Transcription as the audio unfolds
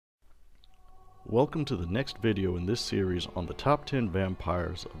Welcome to the next video in this series on the top 10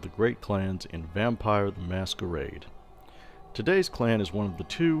 vampires of the great clans in Vampire the Masquerade. Today's clan is one of the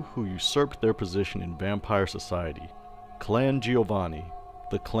two who usurped their position in vampire society, Clan Giovanni,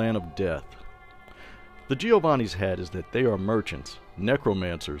 the clan of death. The Giovanni's hat is that they are merchants,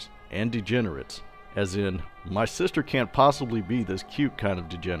 necromancers, and degenerates, as in, my sister can't possibly be this cute kind of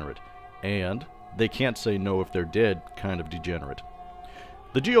degenerate, and they can't say no if they're dead kind of degenerate.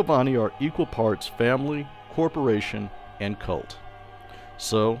 The Giovanni are equal parts family, corporation, and cult.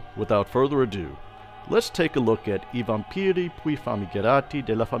 So, without further ado, let's take a look at I vampiri più famigerati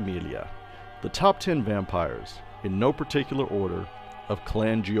della famiglia, the top 10 vampires, in no particular order, of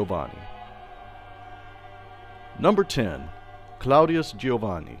Clan Giovanni. Number 10. Claudius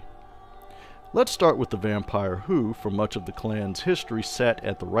Giovanni. Let's start with the vampire who, for much of the clan's history, sat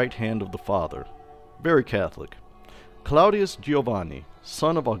at the right hand of the father. Very Catholic. Claudius Giovanni,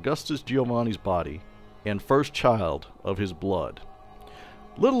 son of Augustus Giovanni's body, and first child of his blood.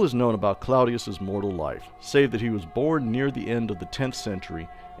 Little is known about Claudius's mortal life, save that he was born near the end of the 10th century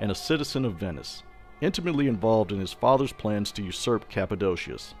and a citizen of Venice, intimately involved in his father's plans to usurp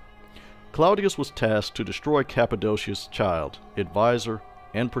Cappadocius. Claudius was tasked to destroy Cappadocius' child, advisor,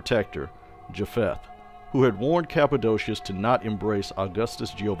 and protector, Japheth, who had warned Cappadocius to not embrace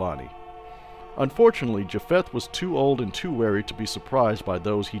Augustus Giovanni. Unfortunately, Japheth was too old and too wary to be surprised by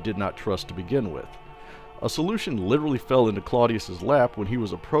those he did not trust to begin with. A solution literally fell into Claudius's lap when he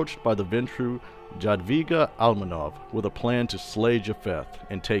was approached by the Ventru Jadwiga Almanov with a plan to slay Japheth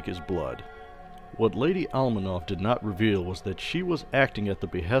and take his blood. What Lady Almanov did not reveal was that she was acting at the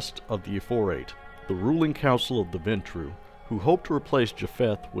behest of the Ephorate, the ruling council of the Ventru, who hoped to replace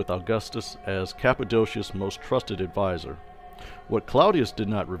Japheth with Augustus as Cappadocius' most trusted advisor. What Claudius did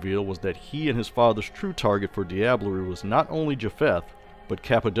not reveal was that he and his father's true target for diablerie was not only Japheth, but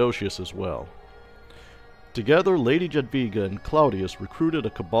Cappadocius as well. Together, Lady Jadwiga and Claudius recruited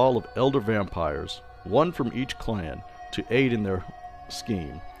a cabal of elder vampires, one from each clan, to aid in their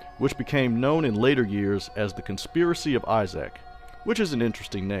scheme, which became known in later years as the Conspiracy of Isaac, which is an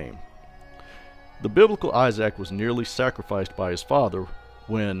interesting name. The biblical Isaac was nearly sacrificed by his father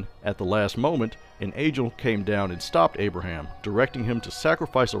when, at the last moment, an angel came down and stopped Abraham, directing him to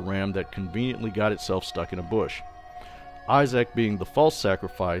sacrifice a ram that conveniently got itself stuck in a bush. Isaac being the false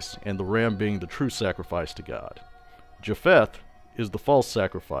sacrifice, and the ram being the true sacrifice to God. Japheth is the false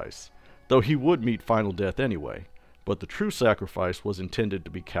sacrifice, though he would meet final death anyway, but the true sacrifice was intended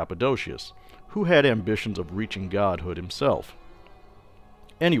to be Cappadocius, who had ambitions of reaching godhood himself.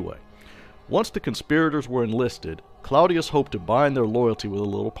 Anyway, once the conspirators were enlisted, Claudius hoped to bind their loyalty with a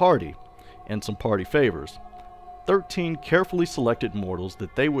little party, and some party favors. 13 carefully selected mortals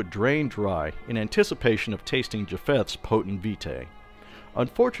that they would drain dry in anticipation of tasting Japheth's potent vitae.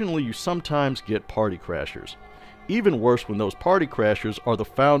 Unfortunately, you sometimes get party crashers. Even worse when those party crashers are the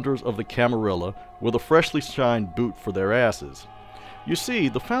founders of the Camarilla with a freshly shined boot for their asses. You see,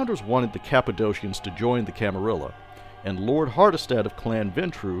 the founders wanted the Cappadocians to join the Camarilla, and Lord Hardestadt of Clan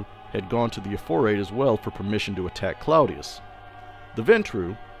Ventru had gone to the Ephorate as well for permission to attack Claudius. The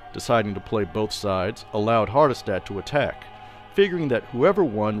Ventru, deciding to play both sides, allowed Hardestadt to attack, figuring that whoever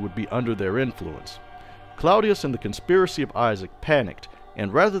won would be under their influence. Claudius and the Conspiracy of Isaac panicked,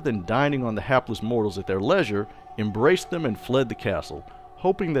 and rather than dining on the hapless mortals at their leisure, embraced them and fled the castle,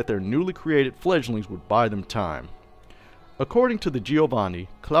 hoping that their newly created fledglings would buy them time. According to the Giovanni,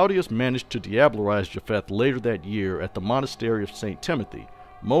 Claudius managed to diablerize Japheth later that year at the monastery of St. Timothy,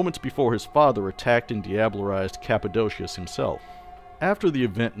 moments before his father attacked and diablerized Cappadocius himself. After the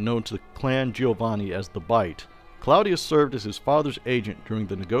event known to Clan Giovanni as the Bite, Claudius served as his father's agent during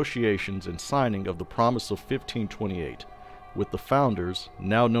the negotiations and signing of the Promise of 1528, with the founders,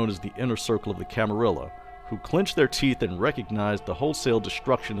 now known as the Inner Circle of the Camarilla, who clenched their teeth and recognized the wholesale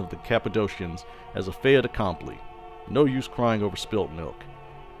destruction of the Cappadocians as a fait accompli. No use crying over spilt milk.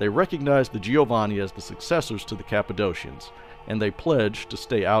 They recognized the Giovanni as the successors to the Cappadocians, and they pledged to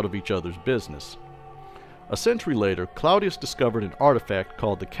stay out of each other's business. A century later, Claudius discovered an artifact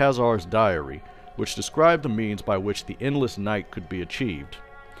called the Khazar's Diary, which described the means by which the endless night could be achieved.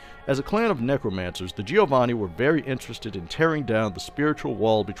 As a clan of necromancers, the Giovanni were very interested in tearing down the spiritual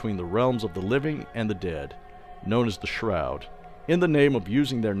wall between the realms of the living and the dead, known as the Shroud, in the name of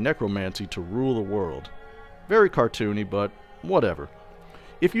using their necromancy to rule the world. Very cartoony, but whatever.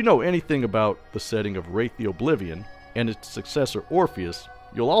 If you know anything about the setting of Wraith the Oblivion, and its successor Orpheus,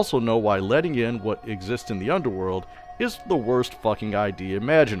 you'll also know why letting in what exists in the underworld is the worst fucking idea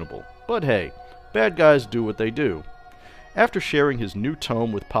imaginable. But hey, bad guys do what they do. After sharing his new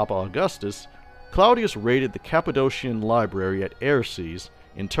tome with Papa Augustus, Claudius raided the Cappadocian library at Erses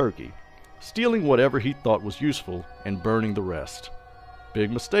in Turkey, stealing whatever he thought was useful and burning the rest. Big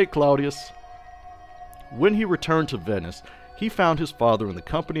mistake, Claudius. When he returned to Venice, he found his father in the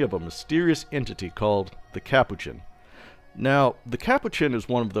company of a mysterious entity called the Capuchin. Now, the Capuchin is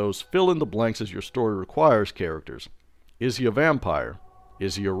one of those fill-in-the-blanks as your story requires characters. Is he a vampire?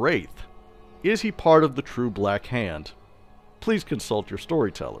 Is he a wraith? Is he part of the true Black Hand? Please consult your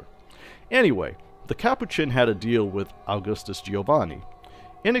storyteller. Anyway, the Capuchin had a deal with Augustus Giovanni.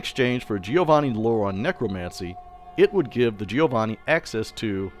 In exchange for Giovanni's lore on necromancy, it would give the Giovanni access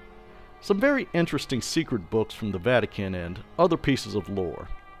to some very interesting secret books from the Vatican and other pieces of lore.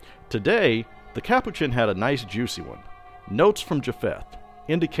 Today, the Capuchin had a nice juicy one. Notes from Japheth,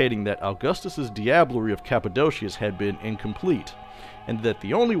 indicating that Augustus's diablerie of Cappadocius had been incomplete, and that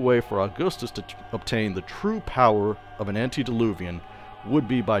the only way for Augustus to obtain the true power of an Antediluvian would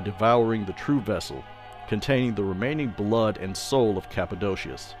be by devouring the true vessel, containing the remaining blood and soul of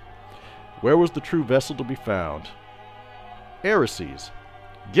Cappadocius. Where was the true vessel to be found? Ereses.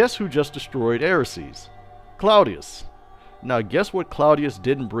 Guess who just destroyed Ereses? Claudius. Now guess what Claudius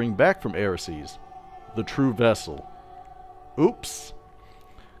didn't bring back from Ereses? The true vessel. Oops.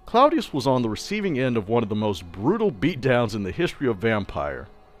 Claudius was on the receiving end of one of the most brutal beatdowns in the history of vampire.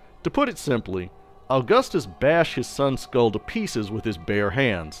 To put it simply, Augustus bashed his son's skull to pieces with his bare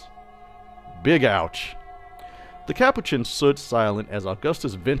hands. Big ouch. The Capuchin stood silent as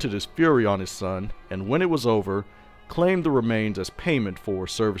Augustus vented his fury on his son, and when it was over, claimed the remains as payment for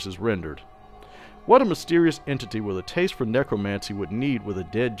services rendered. What a mysterious entity with a taste for necromancy would need with a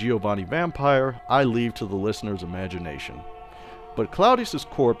dead Giovanni vampire, I leave to the listener's imagination. But Claudius's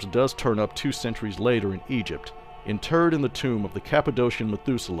corpse does turn up 2 centuries later in Egypt, interred in the tomb of the Cappadocian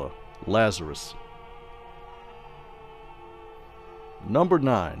Methuselah, Lazarus. Number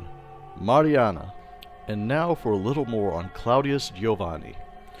 9. Marianna. And now for a little more on Claudius Giovanni.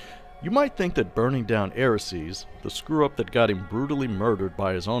 You might think that burning down Ereses, the screw-up that got him brutally murdered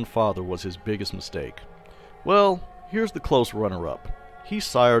by his own father, was his biggest mistake. Well, here's the close runner-up. He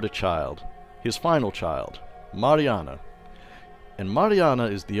sired a child, his final child, Marianna. And Marianna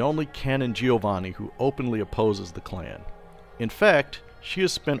is the only canon Giovanni who openly opposes the clan. In fact, she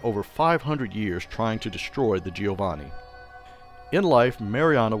has spent over 500 years trying to destroy the Giovanni. In life,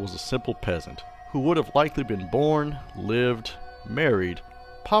 Marianna was a simple peasant, who would have likely been born, lived, married,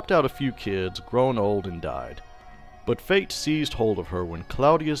 popped out a few kids, grown old, and died. But fate seized hold of her when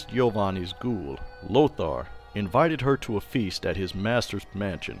Claudius Giovanni's ghoul, Lothar, invited her to a feast at his master's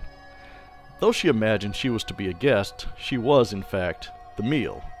mansion. Though she imagined she was to be a guest, she was, in fact, the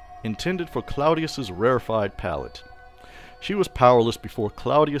meal, intended for Claudius's rarefied palate. She was powerless before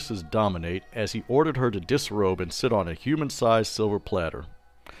Claudius's dominate, as he ordered her to disrobe and sit on a human-sized silver platter.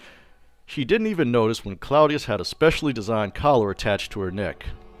 She didn't even notice when Claudius had a specially designed collar attached to her neck,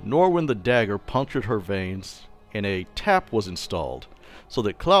 nor when the dagger punctured her veins and a tap was installed, so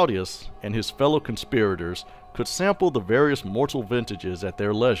that Claudius and his fellow conspirators could sample the various mortal vintages at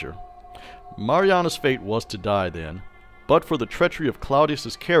their leisure. Marianna's fate was to die then, but for the treachery of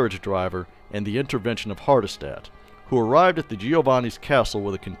Claudius's carriage driver and the intervention of Hardestat, who arrived at the Giovanni's castle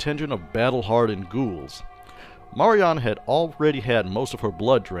with a contingent of battle-hardened ghouls. Marianna had already had most of her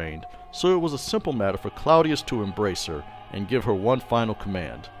blood drained, so it was a simple matter for Claudius to embrace her and give her one final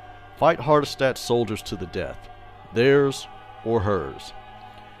command: fight Hardestat's soldiers to the death, theirs or hers.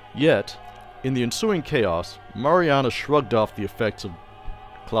 Yet, in the ensuing chaos, Marianna shrugged off the effects of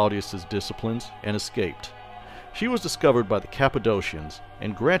Claudius's disciplines and escaped. She was discovered by the Cappadocians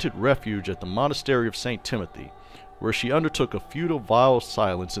and granted refuge at the monastery of St. Timothy, where she undertook a futile vow of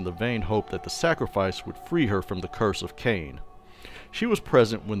silence in the vain hope that the sacrifice would free her from the curse of Cain. She was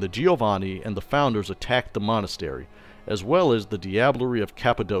present when the Giovanni and the founders attacked the monastery, as well as the diablerie of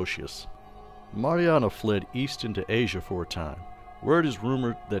Cappadocius. Marianna fled east into Asia for a time, where it is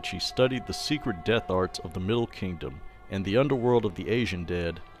rumored that she studied the secret death arts of the Middle Kingdom and the underworld of the Asian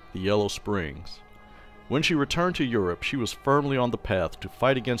dead, the Yellow Springs. When she returned to Europe, she was firmly on the path to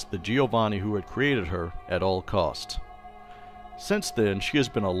fight against the Giovanni who had created her at all costs. Since then, she has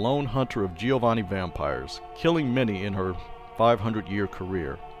been a lone hunter of Giovanni vampires, killing many in her 500-year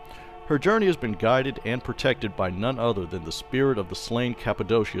career. Her journey has been guided and protected by none other than the spirit of the slain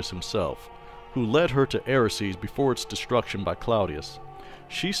Cappadocius himself, who led her to Ereses before its destruction by Claudius.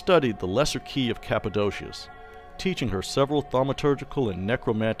 She studied the lesser key of Cappadocius, teaching her several thaumaturgical and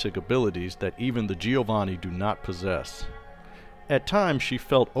necromantic abilities that even the Giovanni do not possess. At times she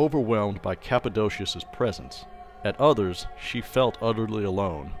felt overwhelmed by Cappadocius's presence. At others, she felt utterly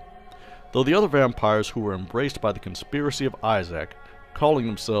alone. Though the other vampires who were embraced by the conspiracy of Isaac, calling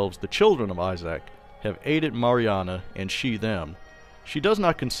themselves the children of Isaac, have aided Marianna and she them, she does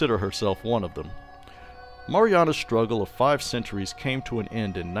not consider herself one of them. Marianna's struggle of 5 centuries came to an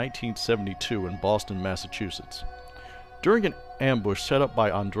end in 1972 in Boston, Massachusetts. During an ambush set up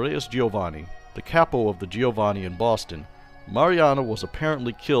by Andreas Giovanni, the capo of the Giovanni in Boston, Marianna was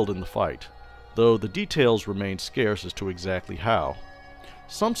apparently killed in the fight, though the details remain scarce as to exactly how.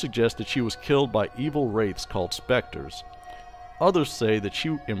 Some suggest that she was killed by evil wraiths called specters. Others say that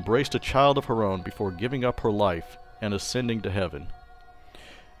she embraced a child of her own before giving up her life and ascending to heaven.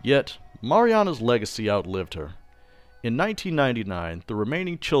 Yet, Marianna's legacy outlived her. In 1999, the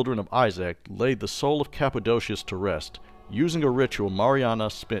remaining children of Isaac laid the soul of Cappadocius to rest, using a ritual Marianna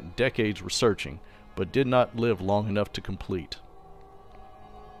spent decades researching, but did not live long enough to complete.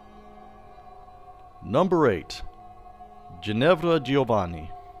 Number 8. Genevra Giovanni.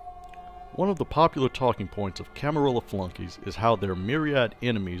 One of the popular talking points of Camarilla flunkies is how their myriad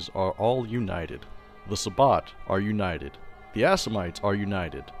enemies are all united. The Sabbat are united, the Assamites are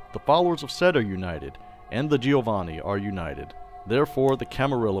united, the followers of Set are united, and the Giovanni are united. Therefore, the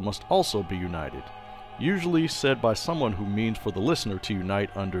Camarilla must also be united, usually said by someone who means for the listener to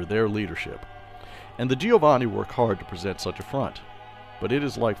unite under their leadership. And the Giovanni work hard to present such a front, but it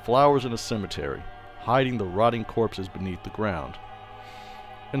is like flowers in a cemetery, hiding the rotting corpses beneath the ground.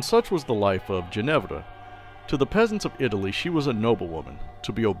 And such was the life of Genevra. To the peasants of Italy she was a noblewoman,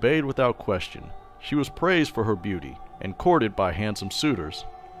 to be obeyed without question. She was praised for her beauty, and courted by handsome suitors.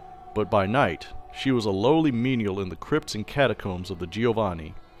 But by night, she was a lowly menial in the crypts and catacombs of the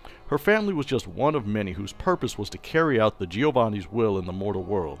Giovanni. Her family was just one of many whose purpose was to carry out the Giovanni's will in the mortal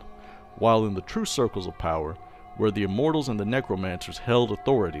world, while in the true circles of power, where the immortals and the necromancers held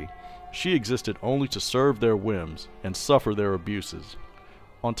authority, she existed only to serve their whims and suffer their abuses.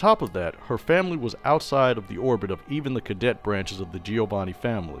 On top of that, her family was outside of the orbit of even the cadet branches of the Giovanni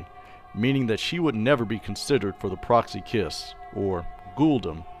family, meaning that she would never be considered for the proxy kiss, or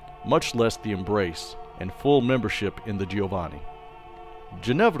ghouldom, much less the embrace, and full membership in the Giovanni.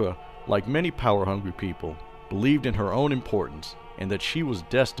 Genevra, like many power-hungry people, believed in her own importance, and that she was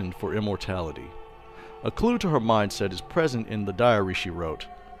destined for immortality. A clue to her mindset is present in the diary she wrote.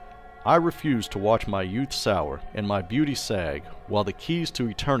 I refuse to watch my youth sour and my beauty sag, while the keys to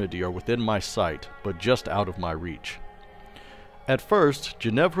eternity are within my sight, but just out of my reach. At first,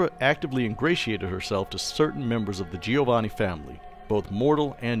 Genevra actively ingratiated herself to certain members of the Giovanni family, both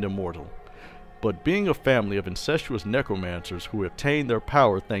mortal and immortal. But being a family of incestuous necromancers who obtained their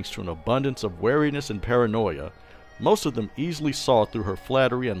power thanks to an abundance of wariness and paranoia, most of them easily saw through her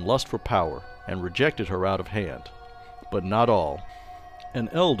flattery and lust for power, and rejected her out of hand. But not all. An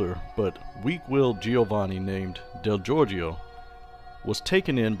elder but weak-willed Giovanni named Del Giorgio was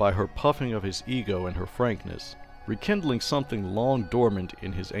taken in by her puffing of his ego and her frankness, rekindling something long dormant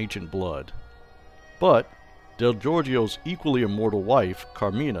in his ancient blood. But Del Giorgio's equally immortal wife,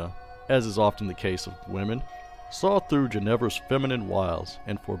 Carmina, as is often the case of women, saw through Ginevra's feminine wiles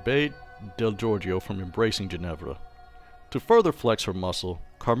and forbade Del Giorgio from embracing Genevra. To further flex her muscle,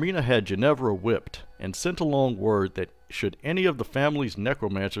 Carmina had Genevra whipped and sent along word that should any of the family's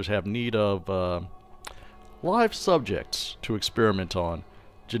necromancers have need of live subjects to experiment on,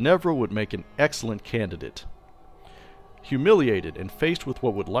 Genevra would make an excellent candidate. Humiliated and faced with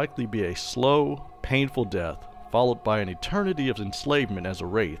what would likely be a slow, painful death, followed by an eternity of enslavement as a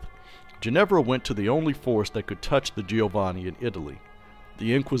wraith, Genevra went to the only force that could touch the Giovanni in Italy,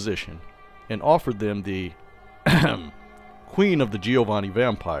 the Inquisition, and offered them the Queen of the Giovanni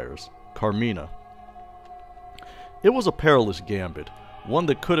vampires, Carmina. It was a perilous gambit, one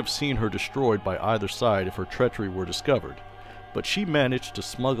that could have seen her destroyed by either side if her treachery were discovered, but she managed to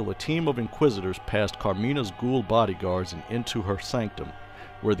smuggle a team of inquisitors past Carmina's ghoul bodyguards and into her sanctum,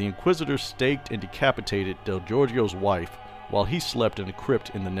 where the inquisitors staked and decapitated Del Giorgio's wife while he slept in a crypt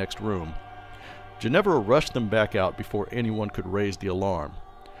in the next room. Genevra rushed them back out before anyone could raise the alarm.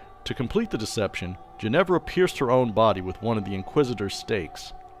 To complete the deception, Genevra pierced her own body with one of the inquisitors'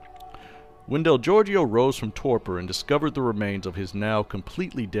 stakes. When Del Giorgio rose from torpor and discovered the remains of his now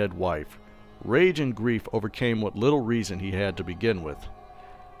completely dead wife, rage and grief overcame what little reason he had to begin with.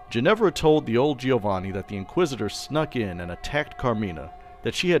 Genevra told the old Giovanni that the inquisitors snuck in and attacked Carmina,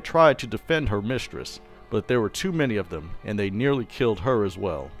 that she had tried to defend her mistress, but there were too many of them, and they nearly killed her as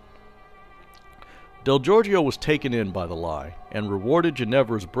well. Del Giorgio was taken in by the lie, and rewarded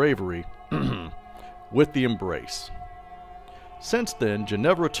Ginevra's bravery with the embrace. Since then,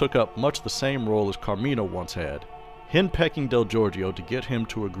 Genevra took up much the same role as Carmina once had, henpecking Del Giorgio to get him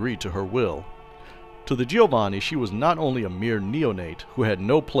to agree to her will. To the Giovanni, she was not only a mere neonate who had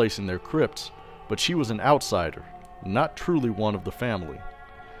no place in their crypts, but she was an outsider, not truly one of the family.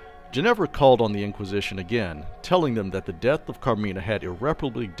 Genevra called on the Inquisition again, telling them that the death of Carmina had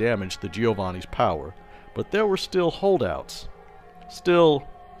irreparably damaged the Giovanni's power, but there were still holdouts, still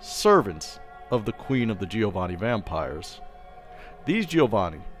servants of the Queen of the Giovanni vampires. These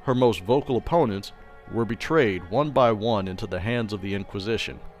Giovanni, her most vocal opponents, were betrayed one by one into the hands of the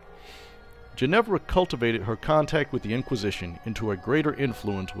Inquisition. Genevra cultivated her contact with the Inquisition into a greater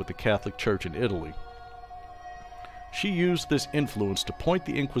influence with the Catholic Church in Italy. She used this influence to point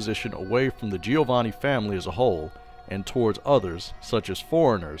the Inquisition away from the Giovanni family as a whole and towards others such as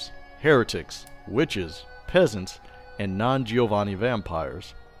foreigners, heretics, witches, peasants, and non-Giovanni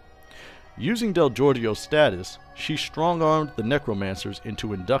vampires. Using Del Giorgio's status, she strong-armed the necromancers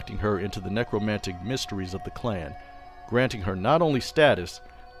into inducting her into the necromantic mysteries of the clan, granting her not only status,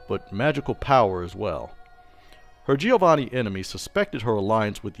 but magical power as well. Her Giovanni enemies suspected her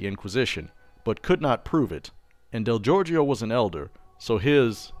alliance with the Inquisition, but could not prove it, and Del Giorgio was an elder, so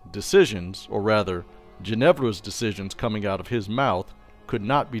his decisions, or rather, Genevra's decisions coming out of his mouth, could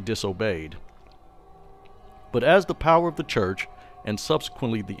not be disobeyed. But as the power of the Church, and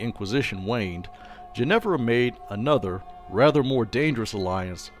subsequently the Inquisition, waned, Genevra made another, rather more dangerous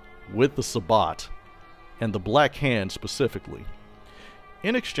alliance with the Sabbat, and the Black Hand specifically.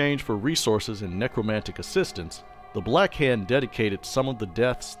 In exchange for resources and necromantic assistance, the Black Hand dedicated some of the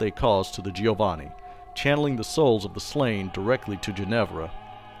deaths they caused to the Giovanni, channeling the souls of the slain directly to Genevra.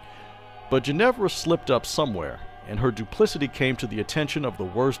 But Genevra slipped up somewhere, and her duplicity came to the attention of the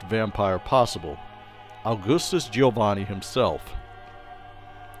worst vampire possible, Augustus Giovanni himself.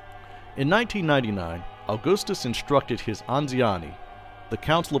 In 1999, Augustus instructed his Anziani, the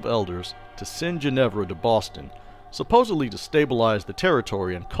Council of Elders, to send Genevra to Boston, supposedly to stabilize the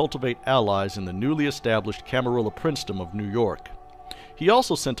territory and cultivate allies in the newly established Camarilla princedom of New York. He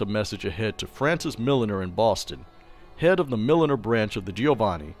also sent a message ahead to Francis Milliner in Boston, head of the Milliner branch of the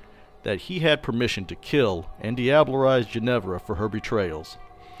Giovanni, that he had permission to kill and diablerize Genevra for her betrayals.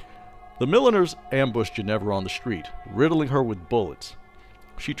 The Milliners ambushed Genevra on the street, riddling her with bullets.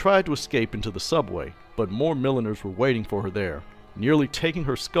 She tried to escape into the subway, but more Milliners were waiting for her there, nearly taking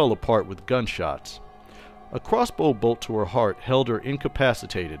her skull apart with gunshots. A crossbow bolt to her heart held her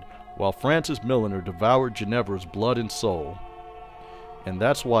incapacitated, while Francis Milliner devoured Genevra's blood and soul. And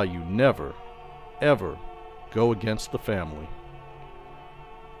that's why you never, ever go against the family.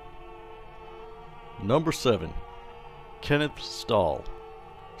 Number 7. Kenneth Stahl.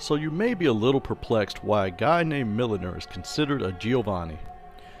 So you may be a little perplexed why a guy named Milliner is considered a Giovanni.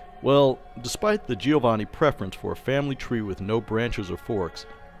 Well, despite the Giovanni preference for a family tree with no branches or forks,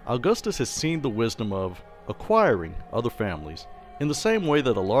 Augustus has seen the wisdom of acquiring other families, in the same way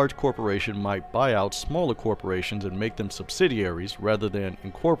that a large corporation might buy out smaller corporations and make them subsidiaries rather than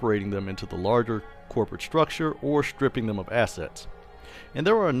incorporating them into the larger corporate structure or stripping them of assets. And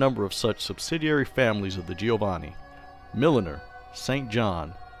there are a number of such subsidiary families of the Giovanni: Milliner, St.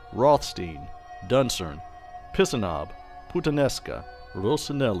 John, Rothstein, Duncern, Pisanob, Putanesca,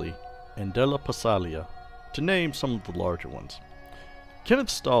 Rosinelli, and Della Passalia, to name some of the larger ones. Kenneth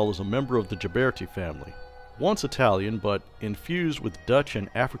Stahl is a member of the Ghiberti family, once Italian but infused with Dutch and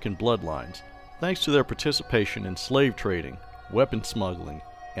African bloodlines, thanks to their participation in slave trading, weapon smuggling,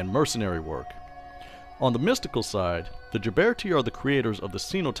 and mercenary work. On the mystical side, the Ghiberti are the creators of the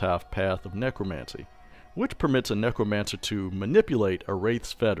cenotaph path of necromancy, which permits a necromancer to manipulate a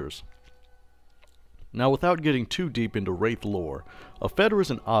wraith's fetters. Now, without getting too deep into wraith lore, a fetter is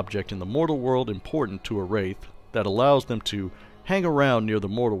an object in the mortal world important to a wraith that allows them to hang around near the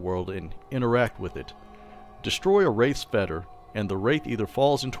mortal world and interact with it. Destroy a wraith's fetter, and the wraith either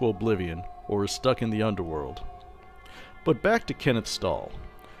falls into oblivion or is stuck in the underworld. But back to Kenneth Stahl.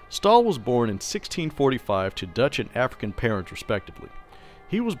 Stahl was born in 1645 to Dutch and African parents respectively.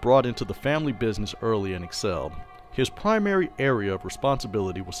 He was brought into the family business early and excelled. His primary area of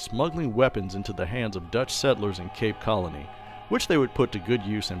responsibility was smuggling weapons into the hands of Dutch settlers in Cape Colony, which they would put to good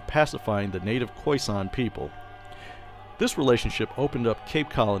use in pacifying the native Khoisan people. This relationship opened up Cape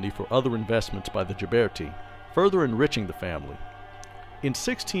Colony for other investments by the Ghiberti, further enriching the family. In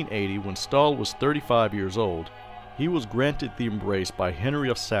 1680, when Stahl was 35 years old, he was granted the embrace by Henry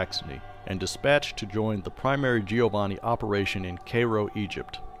of Saxony and dispatched to join the primary Giovanni operation in Cairo,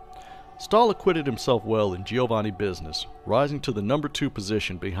 Egypt. Stahl acquitted himself well in Giovanni business, rising to the number 2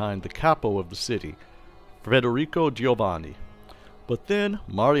 position behind the Capo of the city, Federico Giovanni. But then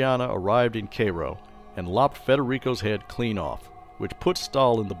Marianna arrived in Cairo and lopped Federico's head clean off, which put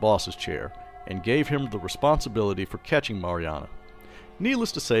Stahl in the boss's chair and gave him the responsibility for catching Marianna.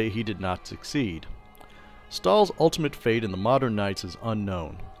 Needless to say, he did not succeed. Stahl's ultimate fate in the modern nights is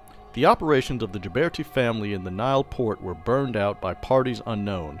unknown. The operations of the Ghiberti family in the Nile port were burned out by parties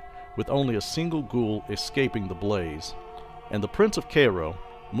unknown, with only a single ghoul escaping the blaze, and the Prince of Cairo,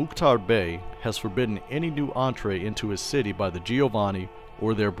 Mukhtar Bey, has forbidden any new entree into his city by the Giovanni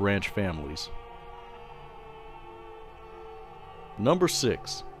or their branch families. Number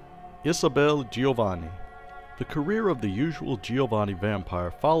 6. Isabel Giovanni. The career of the usual Giovanni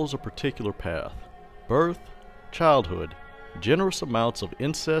vampire follows a particular path: birth, childhood, generous amounts of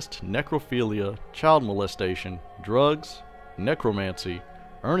incest, necrophilia, child molestation, drugs, necromancy,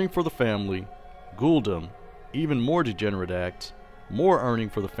 earning for the family, ghouldom, even more degenerate acts, more earning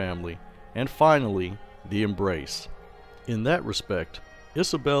for the family, and finally, the embrace. In that respect,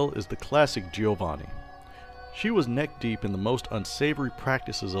 Isabel is the classic Giovanni. She was neck-deep in the most unsavory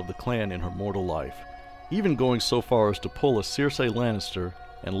practices of the clan in her mortal life, even going so far as to pull a Circe Lannister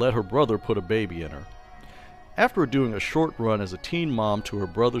and let her brother put a baby in her. After doing a short run as a teen mom to her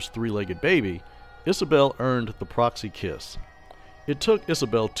brother's three-legged baby, Isabel earned the proxy kiss. It took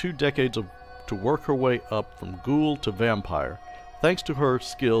Isabel 2 decades to work her way up from ghoul to vampire, thanks to her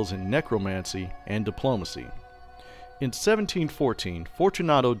skills in necromancy and diplomacy. In 1714,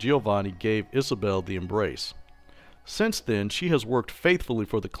 Fortunato Giovanni gave Isabel the embrace. Since then, she has worked faithfully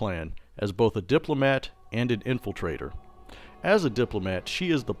for the clan as both a diplomat and an infiltrator. As a diplomat, she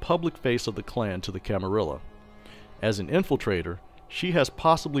is the public face of the clan to the Camarilla. As an infiltrator, she has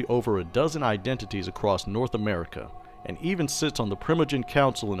possibly over a dozen identities across North America, and even sits on the Primogen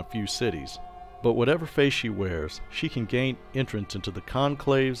Council in a few cities. But whatever face she wears, she can gain entrance into the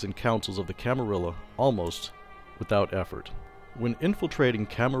conclaves and councils of the Camarilla almost without effort. When infiltrating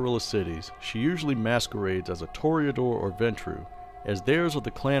Camarilla cities, she usually masquerades as a Toreador or Ventru, as theirs are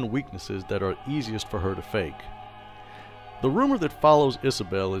the clan weaknesses that are easiest for her to fake. The rumor that follows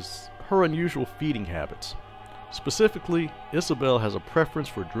Isabel is her unusual feeding habits. Specifically, Isabel has a preference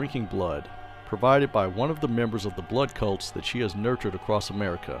for drinking blood, provided by one of the members of the blood cults that she has nurtured across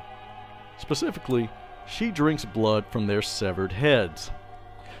America. Specifically, she drinks blood from their severed heads.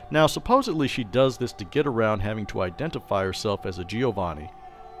 Now, supposedly she does this to get around having to identify herself as a Giovanni,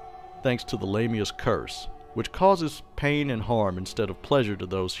 thanks to the Lamia's curse, which causes pain and harm instead of pleasure to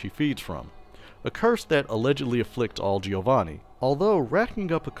those she feeds from. A curse that allegedly afflicts all Giovanni, although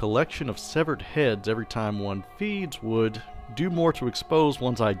racking up a collection of severed heads every time one feeds would do more to expose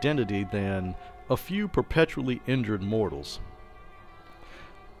one's identity than a few perpetually injured mortals.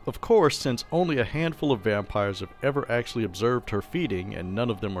 Of course, since only a handful of vampires have ever actually observed her feeding, and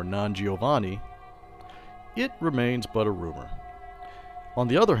none of them are non-Giovanni, it remains but a rumor. On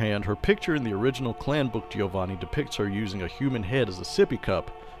the other hand, her picture in the original clan book Giovanni depicts her using a human head as a sippy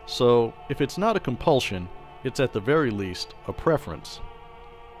cup, so if it's not a compulsion, it's at the very least a preference.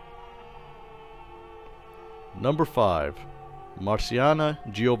 Number 5. Marciana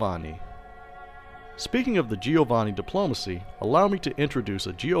Giovanni. Speaking of the Giovanni diplomacy, allow me to introduce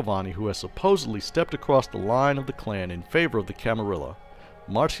a Giovanni who has supposedly stepped across the line of the clan in favor of the Camarilla,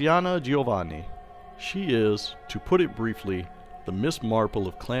 Marciana Giovanni. She is, to put it briefly, the Miss Marple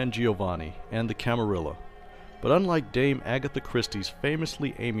of Clan Giovanni and the Camarilla. But unlike Dame Agatha Christie's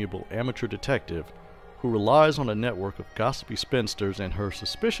famously amiable amateur detective, who relies on a network of gossipy spinsters and her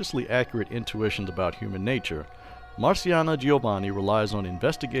suspiciously accurate intuitions about human nature, Marciana Giovanni relies on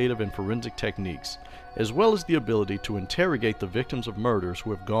investigative and forensic techniques, as well as the ability to interrogate the victims of murders who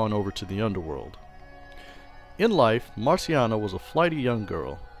have gone over to the underworld. In life, Marciana was a flighty young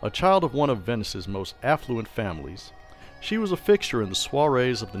girl, a child of one of Venice's most affluent families. She was a fixture in the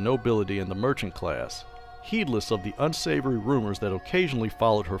soirees of the nobility and the merchant class, heedless of the unsavory rumors that occasionally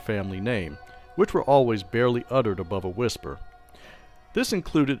followed her family name, which were always barely uttered above a whisper. This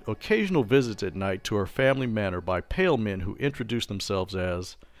included occasional visits at night to her family manor by pale men who introduced themselves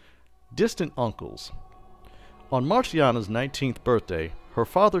as distant uncles. On Marciana's 19th birthday, her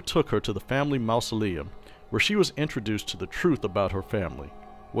father took her to the family mausoleum, where she was introduced to the truth about her family,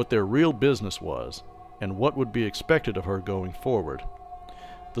 what their real business was, and what would be expected of her going forward.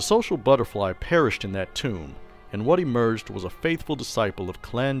 The social butterfly perished in that tomb, and what emerged was a faithful disciple of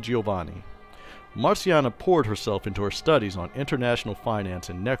Clan Giovanni. Marciana poured herself into her studies on international finance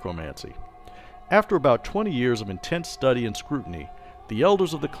and necromancy. After about 20 years of intense study and scrutiny, the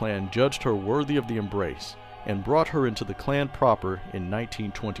elders of the clan judged her worthy of the embrace and brought her into the clan proper in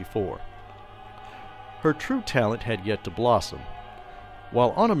 1924. Her true talent had yet to blossom.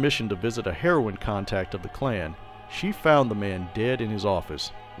 While on a mission to visit a heroin contact of the clan, she found the man dead in his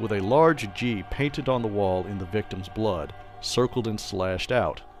office, with a large G painted on the wall in the victim's blood, circled and slashed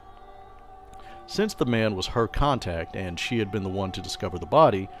out. Since the man was her contact and she had been the one to discover the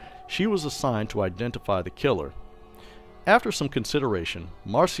body, she was assigned to identify the killer. After some consideration,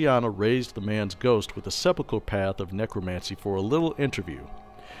 Marciana raised the man's ghost with the sepulchral path of necromancy for a little interview.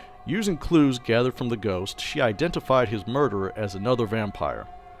 Using clues gathered from the ghost, she identified his murderer as another vampire,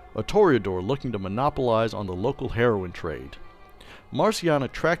 a toreador looking to monopolize on the local heroin trade. Marciana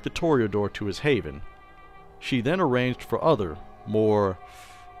tracked the toreador to his haven. She then arranged for other, more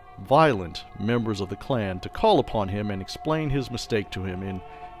violent members of the clan to call upon him and explain his mistake to him in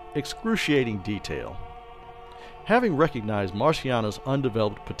excruciating detail. Having recognized Marciana's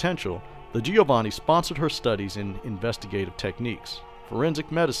undeveloped potential, the Giovanni sponsored her studies in investigative techniques,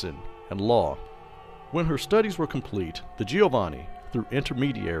 forensic medicine, and law. When her studies were complete, the Giovanni, through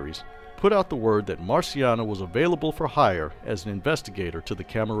intermediaries, put out the word that Marciana was available for hire as an investigator to the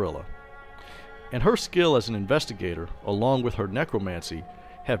Camarilla. And her skill as an investigator, along with her necromancy,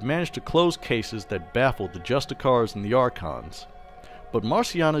 have managed to close cases that baffled the Justicars and the Archons. But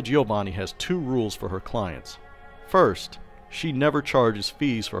Marciana Giovanni has two rules for her clients. First, she never charges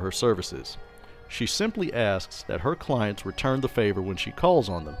fees for her services. She simply asks that her clients return the favor when she calls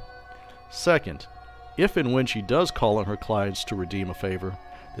on them. Second, if and when she does call on her clients to redeem a favor,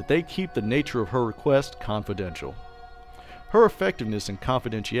 that they keep the nature of her request confidential. Her effectiveness and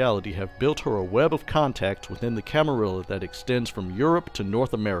confidentiality have built her a web of contacts within the Camarilla that extends from Europe to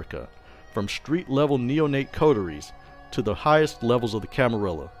North America, from street-level neonate coteries to the highest levels of the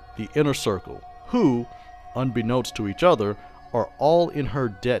Camarilla, the inner circle, who, unbeknownst to each other, are all in her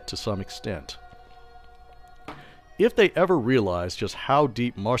debt to some extent. If they ever realize just how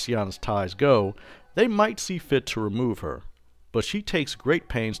deep Marciana's ties go, they might see fit to remove her, but she takes great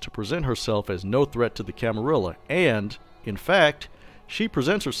pains to present herself as no threat to the Camarilla, and, in fact, she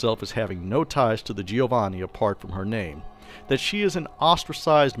presents herself as having no ties to the Giovanni apart from her name, that she is an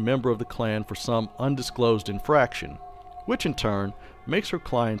ostracized member of the clan for some undisclosed infraction, which in turn makes her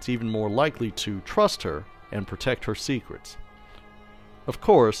clients even more likely to trust her and protect her secrets. Of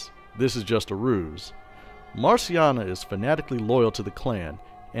course, this is just a ruse. Marciana is fanatically loyal to the clan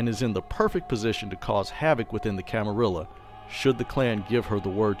and is in the perfect position to cause havoc within the Camarilla, should the clan give her the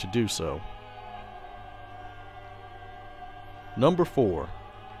word to do so. Number 4.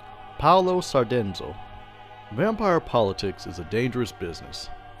 Paolo Sardenzo. Vampire politics is a dangerous business,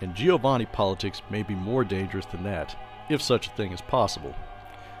 and Giovanni politics may be more dangerous than that, if such a thing is possible.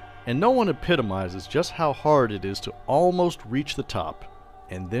 And no one epitomizes just how hard it is to almost reach the top,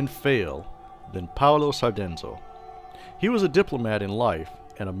 and then fail, than Paolo Sardenzo. He was a diplomat in life,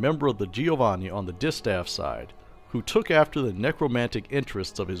 and a member of the Giovanni on the distaff side, who took after the necromantic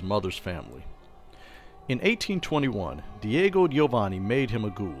interests of his mother's family. In 1821, Diego Giovanni made him a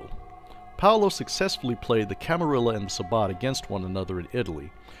ghoul. Paolo successfully played the Camarilla and the Sabbat against one another in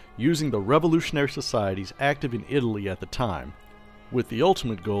Italy, using the revolutionary societies active in Italy at the time, with the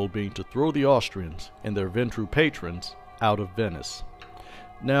ultimate goal being to throw the Austrians and their Ventru patrons out of Venice.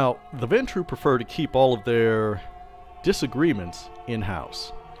 Now, the Ventru prefer to keep all of their disagreements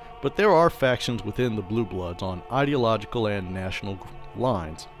in-house, but there are factions within the Blue Bloods on ideological and national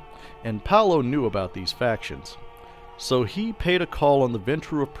lines, and Paolo knew about these factions. So he paid a call on the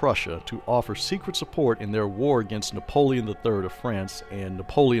Ventru of Prussia to offer secret support in their war against Napoleon III of France and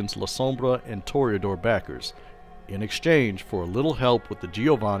Napoleon's La Sombra and Toreador backers, in exchange for a little help with the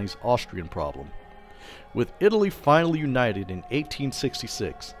Giovanni's Austrian problem. With Italy finally united in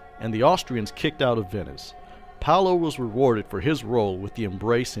 1866 and the Austrians kicked out of Venice, Paolo was rewarded for his role with the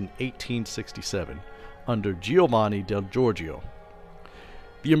embrace in 1867 under Giovanni del Giorgio.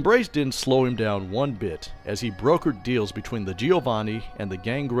 The embrace didn't slow him down one bit, as he brokered deals between the Giovanni and the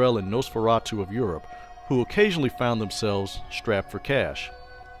Gangrel and Nosferatu of Europe, who occasionally found themselves strapped for cash.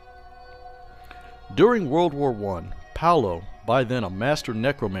 During World War I, Paolo, by then a master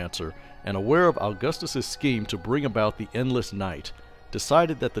necromancer and aware of Augustus's scheme to bring about the endless night,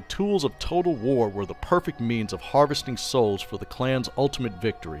 decided that the tools of total war were the perfect means of harvesting souls for the clan's ultimate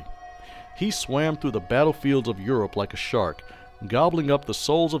victory. He swam through the battlefields of Europe like a shark, gobbling up the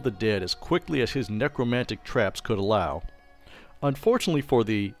souls of the dead as quickly as his necromantic traps could allow. Unfortunately for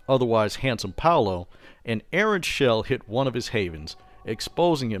the otherwise handsome Paolo, an errant shell hit one of his havens,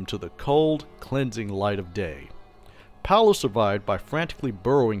 exposing him to the cold, cleansing light of day. Paolo survived by frantically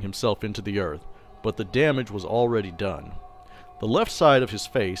burrowing himself into the earth, but the damage was already done. The left side of his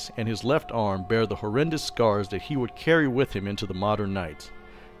face and his left arm bear the horrendous scars that he would carry with him into the modern nights,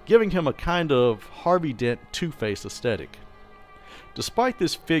 giving him a kind of Harvey Dent Two-Face aesthetic. Despite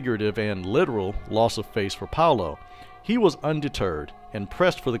this figurative and literal loss of face for Paolo, he was undeterred and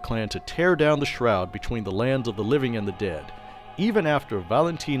pressed for the clan to tear down the shroud between the lands of the living and the dead, even after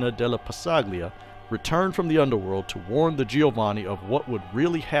Valentina della Passaglia returned from the underworld to warn the Giovanni of what would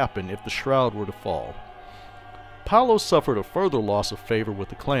really happen if the shroud were to fall. Paolo suffered a further loss of favor with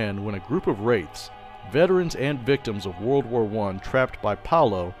the clan when a group of wraiths, veterans and victims of World War I trapped by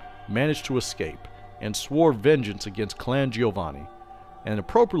Paolo, managed to escape and swore vengeance against Clan Giovanni, and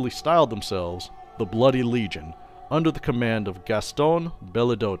appropriately styled themselves the Bloody Legion, under the command of Gaston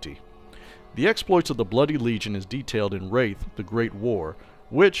Bellidotti. The exploits of the Bloody Legion is detailed in Wraith, the Great War,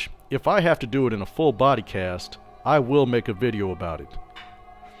 which, if I have to do it in a full body cast, I will make a video about it.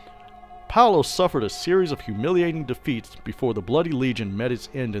 Paolo suffered a series of humiliating defeats before the Bloody Legion met its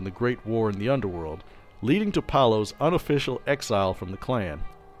end in the Great War in the underworld, leading to Paolo's unofficial exile from the clan.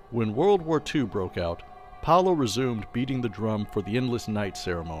 When World War II broke out, Paolo resumed beating the drum for the Endless Night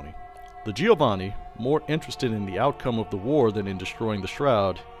ceremony. The Giovanni, more interested in the outcome of the war than in destroying the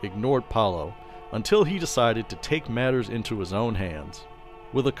Shroud, ignored Paolo, until he decided to take matters into his own hands.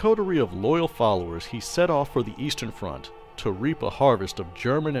 With a coterie of loyal followers, he set off for the Eastern Front, to reap a harvest of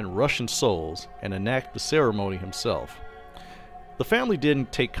German and Russian souls and enact the ceremony himself. The family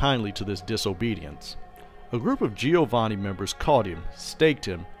didn't take kindly to this disobedience. A group of Giovanni members caught him, staked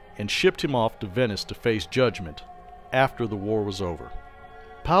him, and shipped him off to Venice to face judgment after the war was over.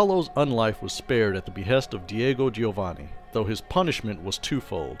 Paolo's unlife was spared at the behest of Diego Giovanni, though his punishment was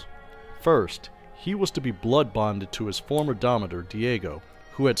twofold. First, he was to be blood bonded to his former domitor, Diego,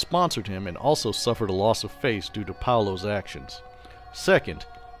 who had sponsored him and also suffered a loss of face due to Paolo's actions. Second,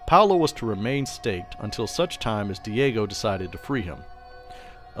 Paolo was to remain staked until such time as Diego decided to free him.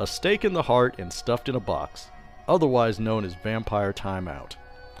 A stake in the heart and stuffed in a box, otherwise known as vampire timeout.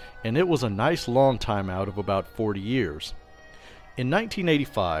 And it was a nice long timeout of about 40 years. In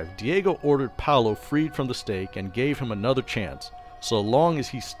 1985, Diego ordered Paolo freed from the stake and gave him another chance, so long as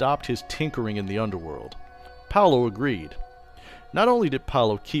he stopped his tinkering in the underworld. Paolo agreed. Not only did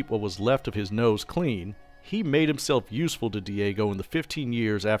Paolo keep what was left of his nose clean, he made himself useful to Diego in the 15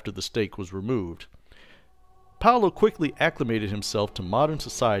 years after the stake was removed. Paolo quickly acclimated himself to modern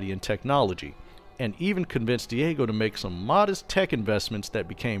society and technology, and even convinced Diego to make some modest tech investments that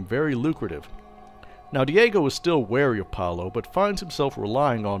became very lucrative. Now Diego is still wary of Paolo, but finds himself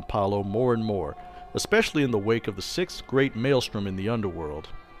relying on Paolo more and more, especially in the wake of the sixth great maelstrom in the underworld.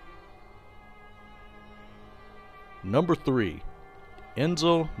 Number 3.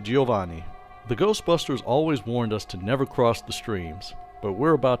 Enzo Giovanni. The Ghostbusters always warned us to never cross the streams, but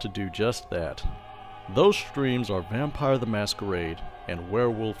we're about to do just that. Those streams are Vampire the Masquerade and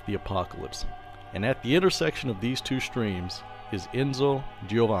Werewolf the Apocalypse, and at the intersection of these two streams is Enzo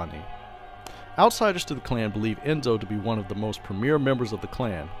Giovanni. Outsiders to the clan believe Enzo to be one of the most premier members of the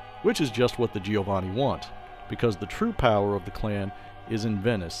clan, which is just what the Giovanni want, because the true power of the clan is in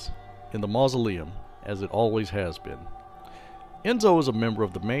Venice, in the mausoleum, as it always has been. Enzo is a member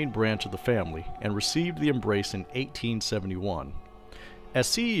of the main branch of the family and received the embrace in 1871. As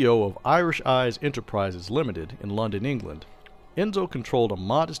CEO of Irish Eyes Enterprises Limited in London, England, Enzo controlled a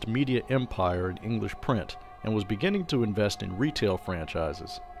modest media empire in English print and was beginning to invest in retail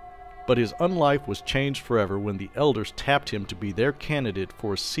franchises. But his unlife was changed forever when the elders tapped him to be their candidate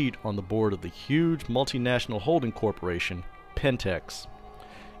for a seat on the board of the huge multinational holding corporation, Pentex.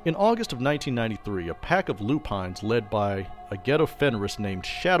 In August of 1993, a pack of lupines led by a ghetto Fenris named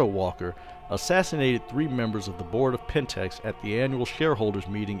Shadow Walker assassinated 3 members of the board of Pentex at the annual shareholders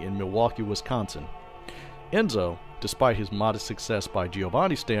meeting in Milwaukee, Wisconsin. Enzo, despite his modest success by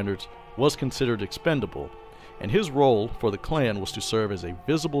Giovanni standards, was considered expendable, and his role for the clan was to serve as a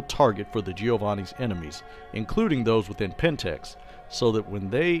visible target for the Giovanni's enemies, including those within Pentex, so that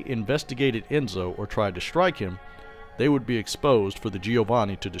when they investigated Enzo or tried to strike him, they would be exposed for the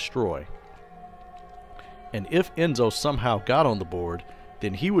Giovanni to destroy. And if Enzo somehow got on the board,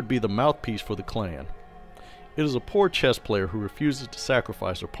 then he would be the mouthpiece for the clan. It is a poor chess player who refuses to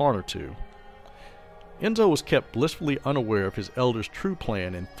sacrifice a pawn or two. Enzo was kept blissfully unaware of his elder's true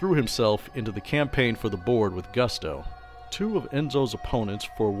plan and threw himself into the campaign for the board with gusto. 2 of Enzo's opponents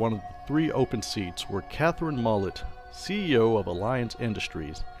for one of the 3 open seats were Catherine Mullet, CEO of Alliance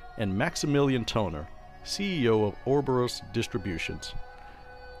Industries, and Maximilian Toner, CEO of Ouroboros Distributions.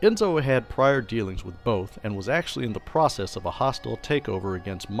 Enzo had prior dealings with both and was actually in the process of a hostile takeover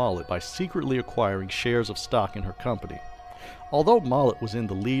against Mullet by secretly acquiring shares of stock in her company. Although Mullet was in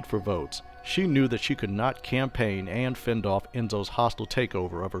the lead for votes, she knew that she could not campaign and fend off Enzo's hostile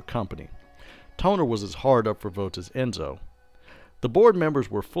takeover of her company. Toner was as hard up for votes as Enzo. The board members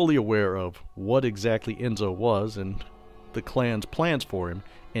were fully aware of what exactly Enzo was and the clan's plans for him,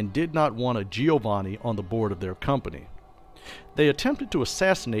 and did not want a Giovanni on the board of their company. They attempted to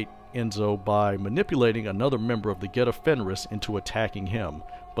assassinate Enzo by manipulating another member of the Ghetto Fenris into attacking him,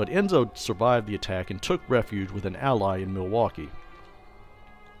 but Enzo survived the attack and took refuge with an ally in Milwaukee.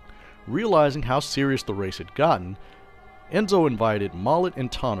 Realizing how serious the race had gotten, Enzo invited Mullet and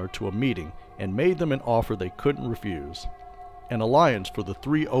Toner to a meeting and made them an offer they couldn't refuse. an alliance for the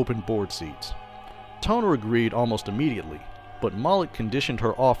 3 open board seats. Toner agreed almost immediately, but Mollet conditioned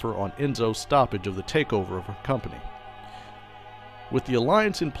her offer on Enzo's stoppage of the takeover of her company. With the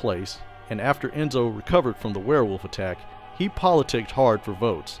alliance in place, and after Enzo recovered from the werewolf attack, he politicked hard for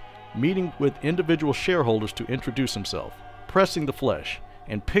votes, meeting with individual shareholders to introduce himself, pressing the flesh,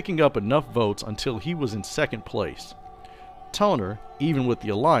 and picking up enough votes until he was in second place. Toner, even with the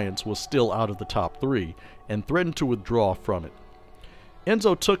alliance, was still out of the top 3, and threatened to withdraw from it.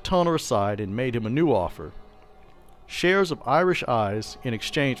 Enzo took Toner aside and made him a new offer: shares of Irish Eyes in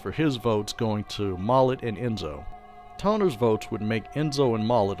exchange for his votes going to Mollet and Enzo. Toner's votes would make Enzo and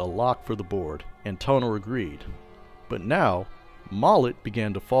Mollet a lock for the board, and Toner agreed. But now, Mollet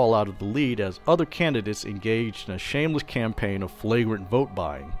began to fall out of the lead as other candidates engaged in a shameless campaign of flagrant vote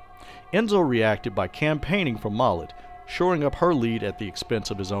buying. Enzo reacted by campaigning for Mollet, shoring up her lead at the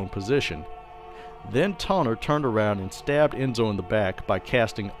expense of his own position. Then Toner turned around and stabbed Enzo in the back by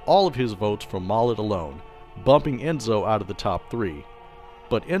casting all of his votes for Mollet alone, bumping Enzo out of the top 3.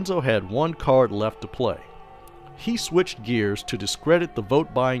 But Enzo had one card left to play. He switched gears to discredit the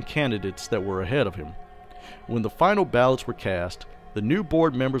vote-buying candidates that were ahead of him. When the final ballots were cast, the new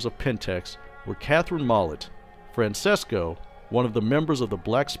board members of Pentex were Catherine Mollet, Francesco, one of the members of the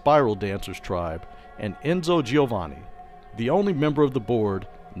Black Spiral Dancers tribe, and Enzo Giovanni, the only member of the board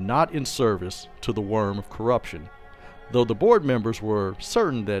not in service to the Wyrm of corruption, though the board members were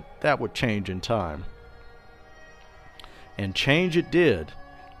certain that that would change in time. And change it did.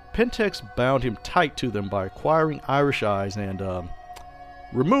 Pentex bound him tight to them by acquiring Irish Eyes and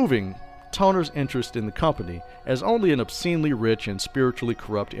removing Toner's interest in the company, as only an obscenely rich and spiritually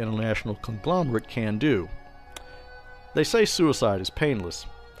corrupt international conglomerate can do. They say suicide is painless.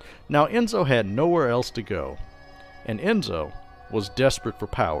 Now Enzo had nowhere else to go, and Enzo was desperate for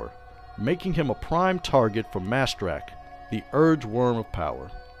power, making him a prime target for Mastrak, the urge worm of power.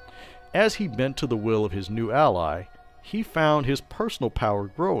 As he bent to the will of his new ally, he found his personal power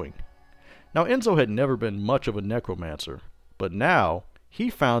growing. Now Enzo had never been much of a necromancer, but now he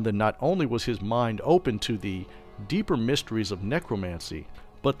found that not only was his mind open to the deeper mysteries of necromancy,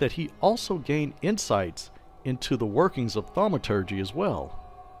 but that he also gained insights into the workings of thaumaturgy as well.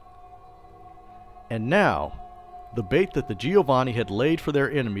 And now, the bait that the Giovanni had laid for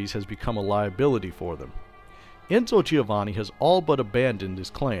their enemies has become a liability for them. Enzo Giovanni has all but abandoned his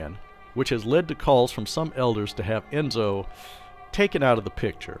clan, which has led to calls from some elders to have Enzo taken out of the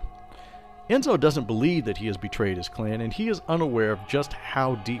picture. Enzo doesn't believe that he has betrayed his clan, and he is unaware of just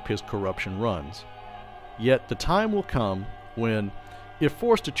how deep his corruption runs. Yet the time will come when, if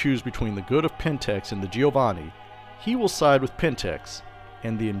forced to choose between the good of Pentex and the Giovanni, he will side with Pentex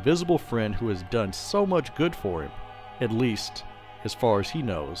and the invisible friend who has done so much good for him, at least as far as he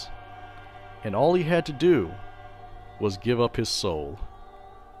knows. And all he had to do was give up his soul.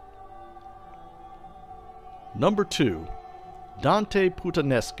 Number 2. Dante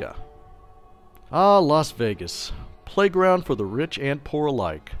Putanesca. Ah, Las Vegas, playground for the rich and poor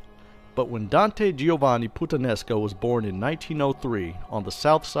alike. But when Dante Giovanni Putanesca was born in 1903 on the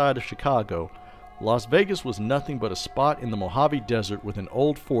south side of Chicago, Las Vegas was nothing but a spot in the Mojave Desert with an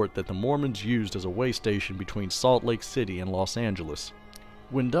old fort that the Mormons used as a way station between Salt Lake City and Los Angeles.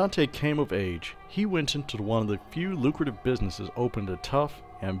 When Dante came of age, he went into one of the few lucrative businesses opened to tough,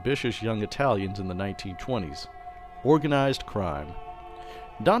 ambitious young Italians in the 1920s: organized crime.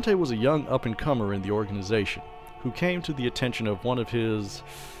 Dante was a young up-and-comer in the organization, who came to the attention of one of his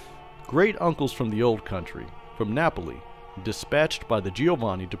great uncles from the old country, from Napoli, dispatched by the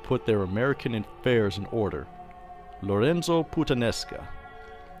Giovanni to put their American affairs in order: Lorenzo Putanesca.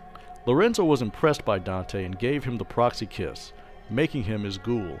 Lorenzo was impressed by Dante and gave him the proxy kiss, making him his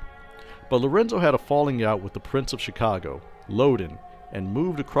ghoul. But Lorenzo had a falling out with the Prince of Chicago, Loden, and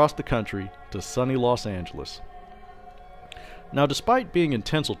moved across the country to sunny Los Angeles. Now, despite being in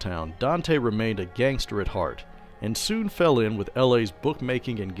Tinseltown, Dante remained a gangster at heart, and soon fell in with LA's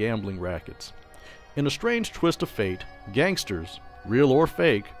bookmaking and gambling rackets. In a strange twist of fate, gangsters, real or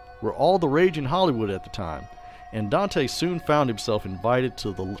fake, were all the rage in Hollywood at the time, and Dante soon found himself invited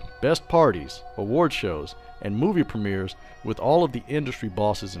to the best parties, award shows, and movie premieres with all of the industry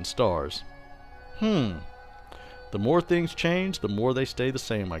bosses and stars. The more things change, the more they stay the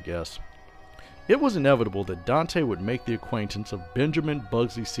same, I guess. It was inevitable that Dante would make the acquaintance of Benjamin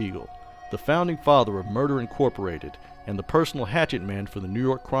Bugsy Siegel, the founding father of Murder Incorporated, and the personal hatchet man for the New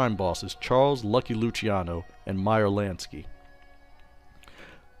York crime bosses Charles Lucky Luciano and Meyer Lansky.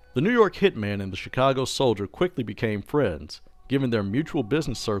 The New York hitman and the Chicago soldier quickly became friends, given their mutual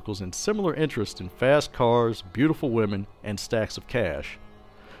business circles and similar interests in fast cars, beautiful women, and stacks of cash.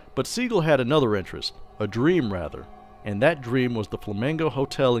 But Siegel had another interest, a dream rather, and that dream was the Flamingo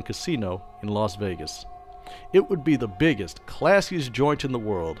Hotel and Casino in Las Vegas. It would be the biggest, classiest joint in the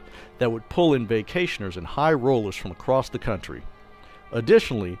world that would pull in vacationers and high rollers from across the country.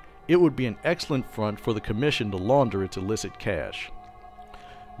 Additionally, it would be an excellent front for the commission to launder its illicit cash.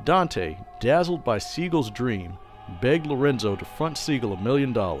 Dante, dazzled by Siegel's dream, begged Lorenzo to front Siegel $1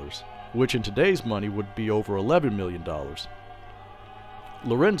 million, which in today's money would be over $11 million.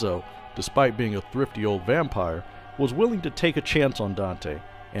 Lorenzo, despite being a thrifty old vampire, was willing to take a chance on Dante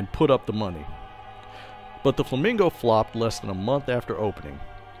and put up the money. But the Flamingo flopped less than a month after opening,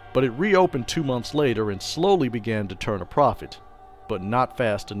 but it reopened 2 months later and slowly began to turn a profit, but not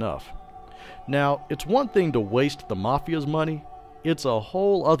fast enough. Now, it's one thing to waste the Mafia's money, it's a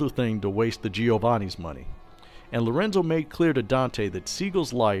whole other thing to waste the Giovanni's money. And Lorenzo made clear to Dante that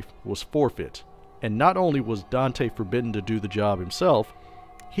Siegel's life was forfeit, and not only was Dante forbidden to do the job himself,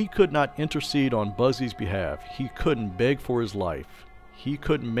 he could not intercede on Bugsy's behalf, he couldn't beg for his life, he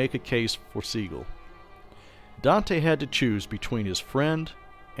couldn't make a case for Siegel. Dante had to choose between his friend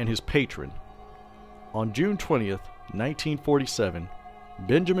and his patron. On June 20th, 1947,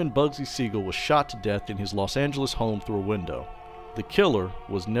 Benjamin Bugsy Siegel was shot to death in his Los Angeles home through a window. The killer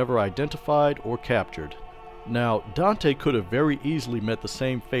was never identified or captured. Now, Dante could have very easily met the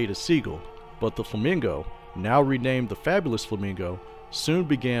same fate as Siegel, but the Flamingo, now renamed the Fabulous Flamingo, soon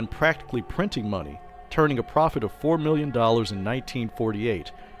began practically printing money, turning a profit of $4 million in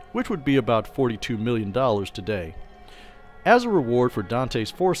 1948, which would be about $42 million today. As a reward for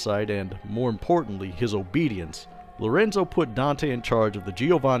Dante's foresight and, more importantly, his obedience, Lorenzo put Dante in charge of the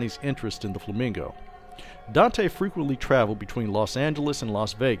Giovanni's interest in the Flamingo. Dante frequently traveled between Los Angeles and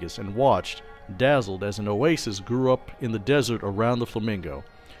Las Vegas and watched, dazzled as an oasis grew up in the desert around the Flamingo,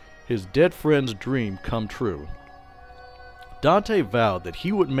 his dead friend's dream come true. Dante vowed that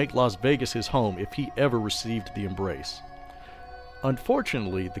he would make Las Vegas his home if he ever received the embrace.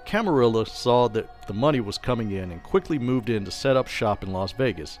 Unfortunately, the Camarilla saw that the money was coming in and quickly moved in to set up shop in Las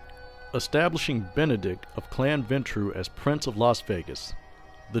Vegas, establishing Benedict of Clan Ventru as Prince of Las Vegas.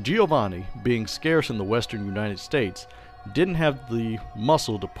 The Giovanni, being scarce in the western United States, didn't have the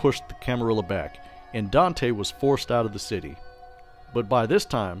muscle to push the Camarilla back, and Dante was forced out of the city. But by this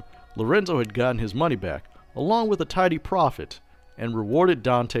time, Lorenzo had gotten his money back, along with a tidy profit, and rewarded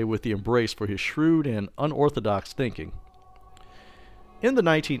Dante with the embrace for his shrewd and unorthodox thinking. In the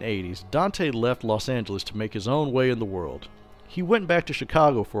 1980s, Dante left Los Angeles to make his own way in the world. He went back to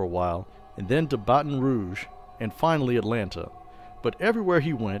Chicago for a while, and then to Baton Rouge, and finally Atlanta. But everywhere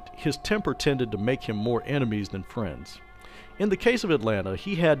he went, his temper tended to make him more enemies than friends. In the case of Atlanta,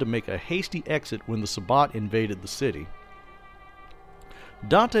 he had to make a hasty exit when the Sabbat invaded the city.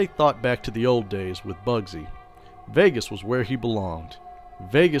 Dante thought back to the old days with Bugsy. Vegas was where he belonged.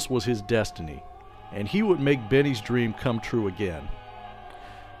 Vegas was his destiny, and he would make Benny's dream come true again.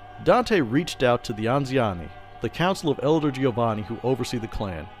 Dante reached out to the Anziani, the Council of Elder Giovanni who oversee the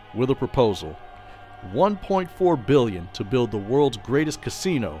clan, with a proposal. $1.4 billion to build the world's greatest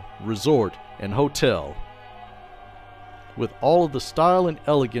casino, resort, and hotel. With all of the style and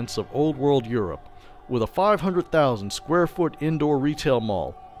elegance of old world Europe, with a 500,000 square foot indoor retail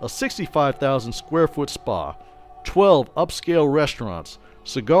mall, a 65,000 square foot spa, 12 upscale restaurants,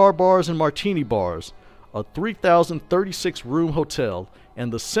 cigar bars and martini bars, a 3,036 room hotel,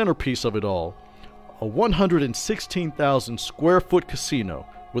 and the centerpiece of it all, a 116,000 square foot casino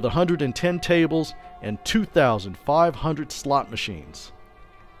with 110 tables and 2,500 slot machines.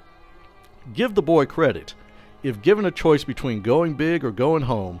 Give the boy credit. If given a choice between going big or going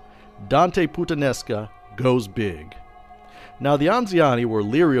home, Dante Putanesca goes big. Now the Anziani were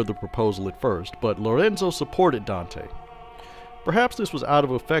leery of the proposal at first, but Lorenzo supported Dante. Perhaps this was out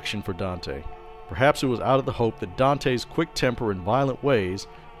of affection for Dante. Perhaps it was out of the hope that Dante's quick temper and violent ways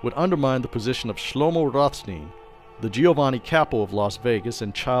would undermine the position of Shlomo Rothstein, the Giovanni Capo of Las Vegas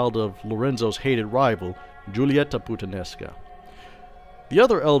and child of Lorenzo's hated rival, Giulietta Putanesca. The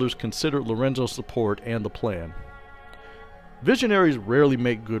other elders considered Lorenzo's support and the plan. Visionaries rarely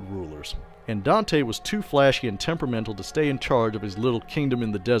make good rulers, and Dante was too flashy and temperamental to stay in charge of his little kingdom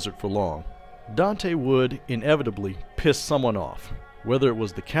in the desert for long. Dante would, inevitably, piss someone off, whether it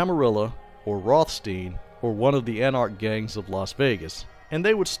was the Camarilla, or Rothstein, or one of the anarch gangs of Las Vegas, and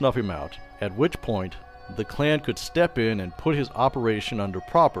they would snuff him out, at which point the clan could step in and put his operation under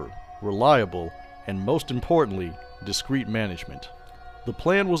proper, reliable, and most importantly, discreet management. The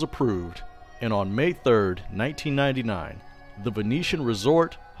plan was approved, and on May 3rd, 1999, the Venetian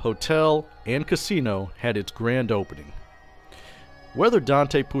Resort, Hotel, and Casino had its grand opening. Whether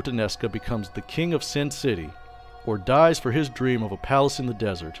Dante Putanesca becomes the king of Sin City, or dies for his dream of a palace in the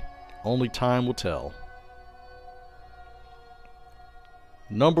desert, only time will tell.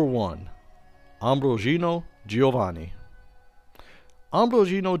 Number 1. Ambrogino Giovanni.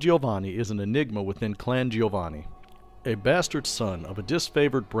 Ambrogino Giovanni is an enigma within Clan Giovanni. A bastard son of a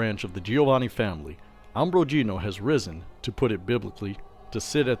disfavored branch of the Giovanni family, Ambrogino has risen, to put it biblically, to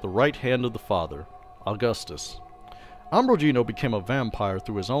sit at the right hand of the father, Augustus. Ambrogino became a vampire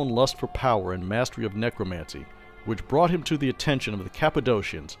through his own lust for power and mastery of necromancy, which brought him to the attention of the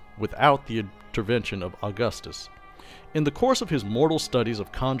Cappadocians without the intervention of Augustus. In the course of his mortal studies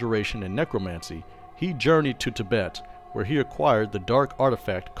of conjuration and necromancy, he journeyed to Tibet, where he acquired the dark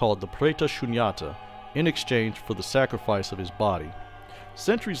artifact called the Preta Shunyata in exchange for the sacrifice of his body.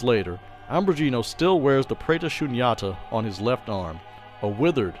 Centuries later, Ambrogino still wears the Preta Shunyata on his left arm, a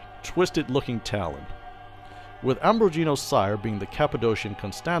withered, twisted-looking talon. With Ambrogino's sire being the Cappadocian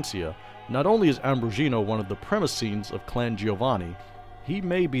Constantia, not only is Ambrogino one of the premisines of Clan Giovanni, he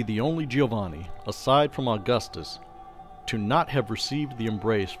may be the only Giovanni, aside from Augustus, to not have received the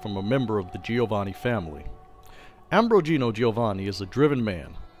embrace from a member of the Giovanni family. Ambrogino Giovanni is a driven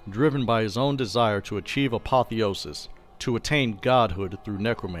man, driven by his own desire to achieve apotheosis, to attain godhood through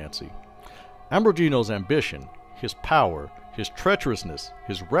necromancy. Ambrogino's ambition, his power, his treacherousness,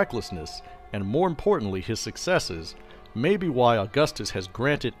 his recklessness, and more importantly his successes, may be why Augustus has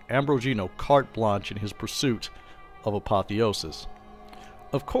granted Ambrogino carte blanche in his pursuit of apotheosis.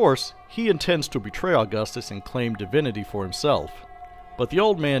 Of course, he intends to betray Augustus and claim divinity for himself, but the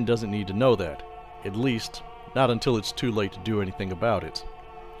old man doesn't need to know that, at least not until it's too late to do anything about it.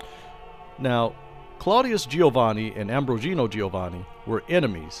 Now, Claudius Giovanni and Ambrogino Giovanni were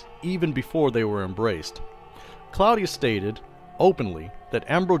enemies even before they were embraced. Claudius stated, openly, that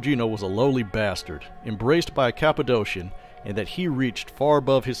Ambrogino was a lowly bastard, embraced by a Cappadocian, and that he reached far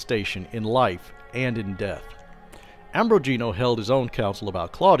above his station in life and in death. Ambrogino held his own counsel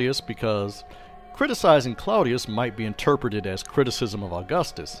about Claudius because criticizing Claudius might be interpreted as criticism of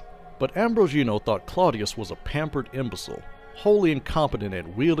Augustus, but Ambrogino thought Claudius was a pampered imbecile, wholly incompetent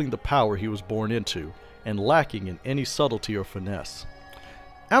at wielding the power he was born into, and lacking in any subtlety or finesse.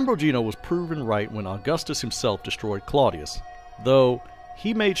 Ambrogino was proven right when Augustus himself destroyed Claudius, though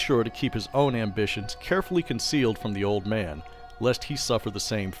he made sure to keep his own ambitions carefully concealed from the old man, lest he suffer the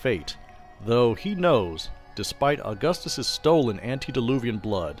same fate, though he knows, despite Augustus's stolen antediluvian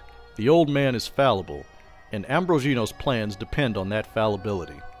blood, the old man is fallible, and Ambrogino's plans depend on that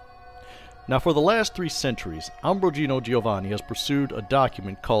fallibility. Now for the last 3 centuries, Ambrogino Giovanni has pursued a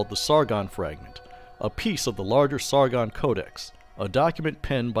document called the Sargon Fragment, a piece of the larger Sargon Codex, a document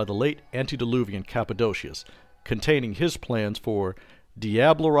penned by the late Antediluvian Cappadocius, containing his plans for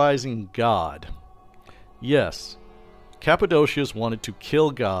diablerizing God. Yes, Cappadocius wanted to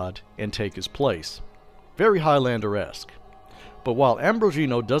kill God and take his place. Very Highlander-esque. But while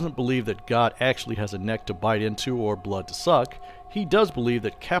Ambrogino doesn't believe that God actually has a neck to bite into or blood to suck, he does believe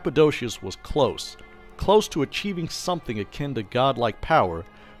that Cappadocius was close to achieving something akin to godlike power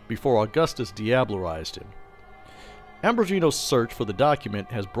before Augustus diablerized him. Ambrogino's search for the document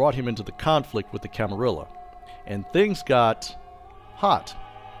has brought him into the conflict with the Camarilla, and things got hot,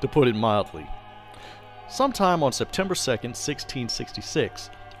 to put it mildly. Sometime on September 2nd, 1666,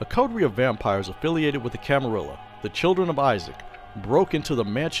 a coterie of vampires affiliated with the Camarilla, the Children of Isaac, broke into the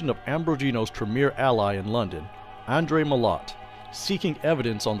mansion of Ambrogino's Tremere ally in London, André Malott, seeking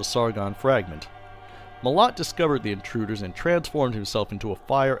evidence on the Sargon fragment. Malott discovered the intruders and transformed himself into a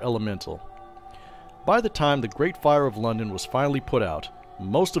fire elemental. By the time the Great Fire of London was finally put out,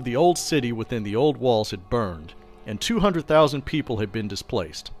 most of the old city within the old walls had burned, and 200,000 people had been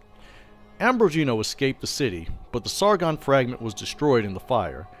displaced. Ambrogino escaped the city, but the Sargon fragment was destroyed in the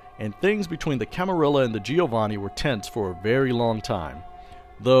fire, and things between the Camarilla and the Giovanni were tense for a very long time,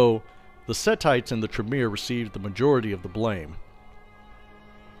 though the Setites and the Tremere received the majority of the blame.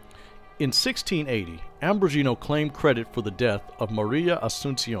 In 1680, Ambrogino claimed credit for the death of Maria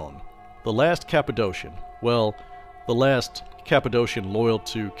Asuncion, the last Cappadocian, well, the last Cappadocian loyal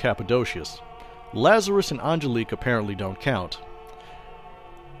to Cappadocius. Lazarus and Angelique apparently don't count.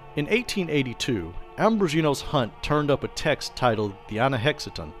 In 1882, Ambrogino's hunt turned up a text titled the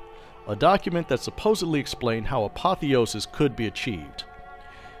Anahexeton, a document that supposedly explained how apotheosis could be achieved.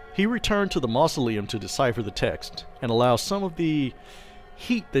 He returned to the mausoleum to decipher the text and allow some of the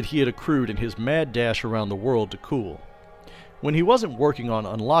heat that he had accrued in his mad dash around the world to cool. When he wasn't working on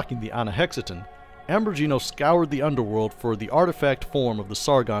unlocking the Anahexeton, Ambrogino scoured the underworld for the artifact form of the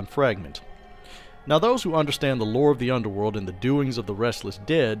Sargon fragment. Now those who understand the lore of the underworld and the doings of the restless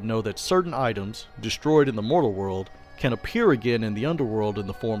dead know that certain items, destroyed in the mortal world, can appear again in the underworld in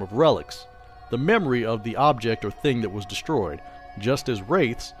the form of relics, the memory of the object or thing that was destroyed, just as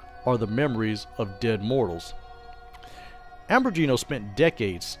wraiths are the memories of dead mortals. Ambrogino spent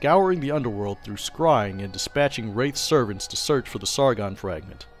decades scouring the underworld through scrying and dispatching Wraith servants to search for the Sargon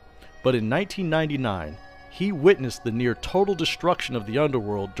fragment. But in 1999, he witnessed the near total destruction of the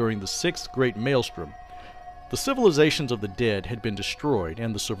underworld during the Sixth Great Maelstrom. The civilizations of the dead had been destroyed,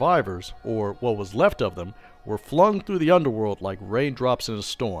 and the survivors, or what was left of them, were flung through the underworld like raindrops in a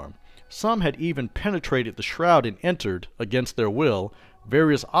storm. Some had even penetrated the shroud and entered, against their will,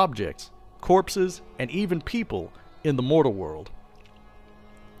 various objects, corpses, and even people in the mortal world.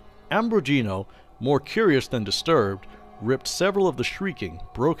 Ambrogino, more curious than disturbed, ripped several of the shrieking,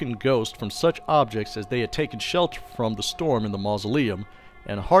 broken ghosts from such objects as they had taken shelter from the storm in the mausoleum,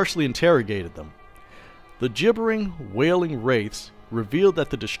 and harshly interrogated them. The gibbering, wailing wraiths revealed that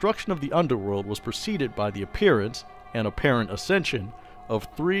the destruction of the underworld was preceded by the appearance and apparent ascension of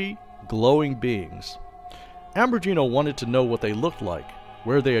 3 glowing beings. Ambrogino wanted to know what they looked like,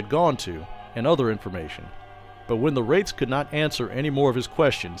 where they had gone to, and other information. But when the wraiths could not answer any more of his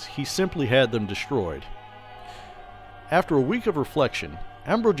questions, he simply had them destroyed. After a week of reflection,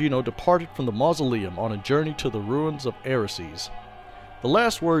 Ambrogino departed from the mausoleum on a journey to the ruins of Ereses. The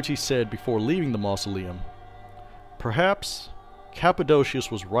last words he said before leaving the mausoleum: "Perhaps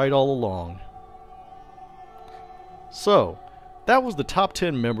Cappadocius was right all along." So, that was the top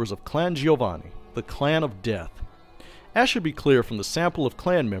 10 members of Clan Giovanni, the Clan of Death. As should be clear from the sample of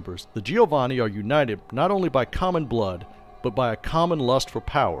clan members, the Giovanni are united not only by common blood, but by a common lust for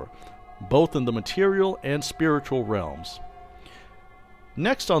power, both in the material and spiritual realms.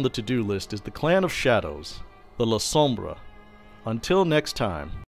 Next on the to-do list is the Clan of Shadows, the La Sombra. Until next time.